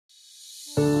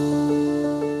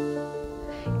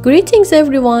Greetings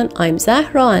everyone, I'm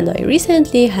Zahra and I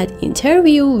recently had an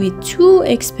interview with two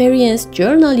experienced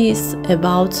journalists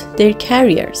about their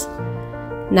careers.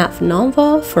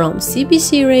 Nanwa from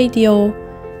CBC Radio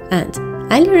and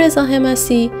Alireza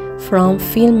Hemasi from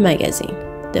Film Magazine.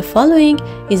 The following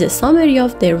is a summary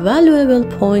of their valuable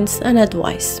points and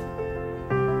advice.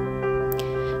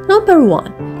 Number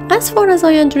 1. As far as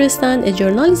I understand, a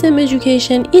journalism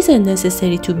education isn't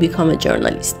necessary to become a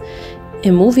journalist.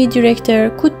 A movie director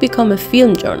could become a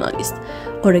film journalist,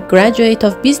 or a graduate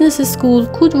of business school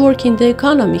could work in the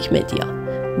economic media.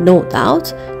 No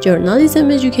doubt, journalism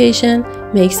education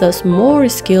makes us more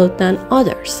skilled than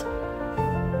others.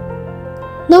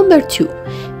 Number 2.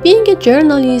 Being a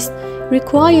journalist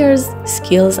requires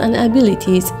skills and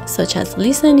abilities such as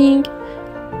listening,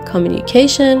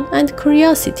 communication, and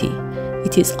curiosity.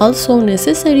 It is also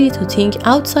necessary to think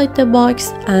outside the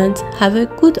box and have a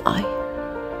good eye.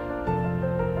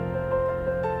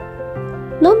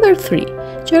 Number 3.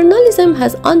 Journalism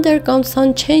has undergone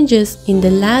some changes in the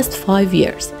last 5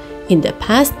 years. In the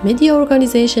past, media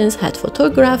organizations had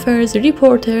photographers,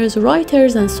 reporters,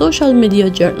 writers, and social media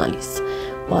journalists.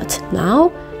 But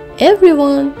now,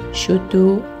 everyone should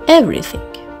do everything.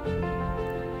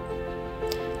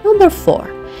 Number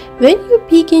 4. When you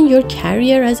begin your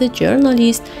career as a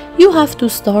journalist, you have to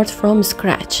start from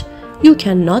scratch. You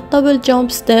cannot double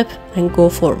jump step and go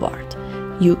forward.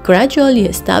 You gradually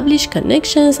establish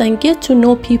connections and get to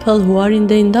know people who are in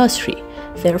the industry.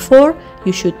 Therefore,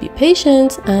 you should be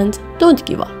patient and don't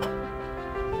give up.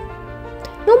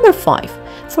 Number 5.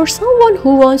 For someone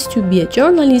who wants to be a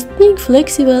journalist, being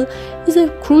flexible is a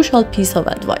crucial piece of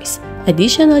advice.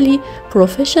 Additionally,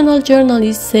 professional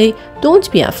journalists say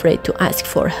don't be afraid to ask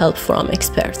for help from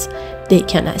experts. They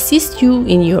can assist you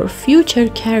in your future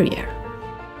career.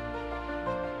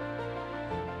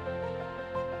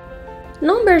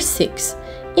 Number 6.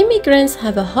 Immigrants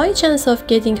have a high chance of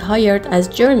getting hired as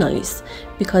journalists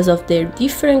because of their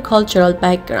different cultural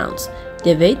backgrounds.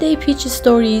 The way they pitch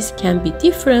stories can be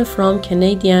different from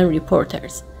Canadian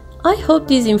reporters. I hope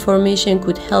this information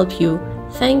could help you.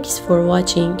 Thanks for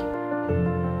watching.